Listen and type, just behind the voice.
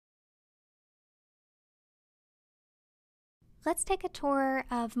Let's take a tour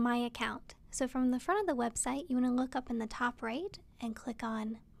of My Account. So from the front of the website, you want to look up in the top right and click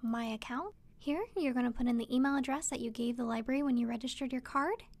on My Account. Here, you're going to put in the email address that you gave the library when you registered your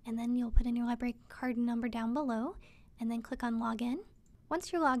card, and then you'll put in your library card number down below, and then click on Login.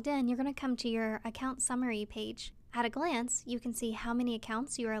 Once you're logged in, you're going to come to your account summary page. At a glance, you can see how many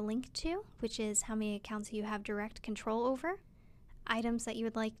accounts you are linked to, which is how many accounts you have direct control over, items that you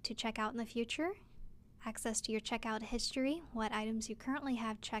would like to check out in the future, access to your checkout history, what items you currently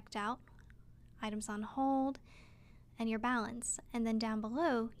have checked out, items on hold, and your balance. And then down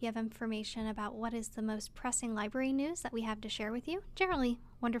below, you have information about what is the most pressing library news that we have to share with you, generally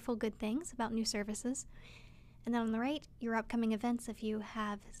wonderful good things about new services. And then on the right, your upcoming events if you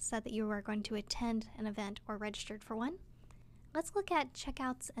have said that you are going to attend an event or registered for one. Let's look at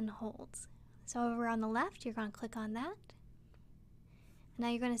checkouts and holds. So over on the left, you're going to click on that. Now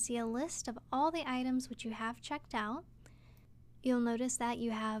you're going to see a list of all the items which you have checked out. You'll notice that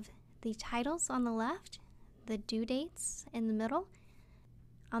you have the titles on the left, the due dates in the middle.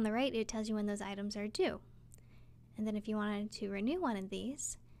 On the right, it tells you when those items are due. And then if you wanted to renew one of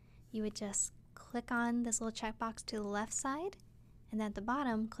these, you would just click on this little checkbox to the left side, and then at the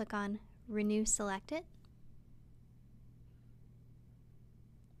bottom, click on Renew Selected.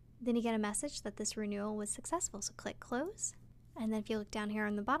 Then you get a message that this renewal was successful, so click Close. And then if you look down here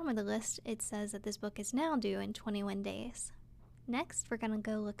on the bottom of the list, it says that this book is now due in 21 days. Next, we're going to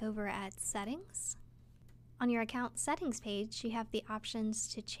go look over at Settings. On your account settings page, you have the options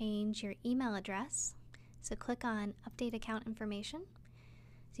to change your email address. So click on Update Account Information.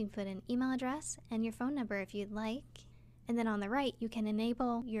 So you can put an email address and your phone number if you'd like. And then on the right, you can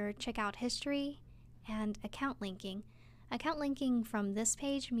enable your checkout history and account linking. Account linking from this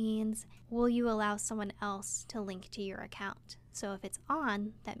page means, will you allow someone else to link to your account? So if it's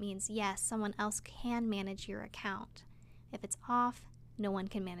on, that means yes, someone else can manage your account. If it's off, no one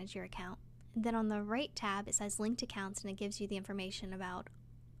can manage your account. And then on the right tab, it says linked accounts, and it gives you the information about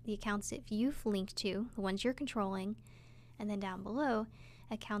the accounts that you've linked to, the ones you're controlling. And then down below,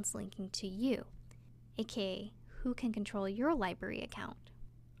 accounts linking to you, aka who can control your library account.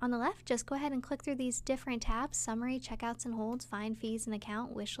 On the left, just go ahead and click through these different tabs: Summary, Checkouts and Holds, Find Fees and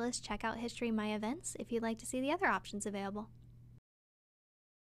Account, Wishlist, Checkout History, My Events, if you'd like to see the other options available.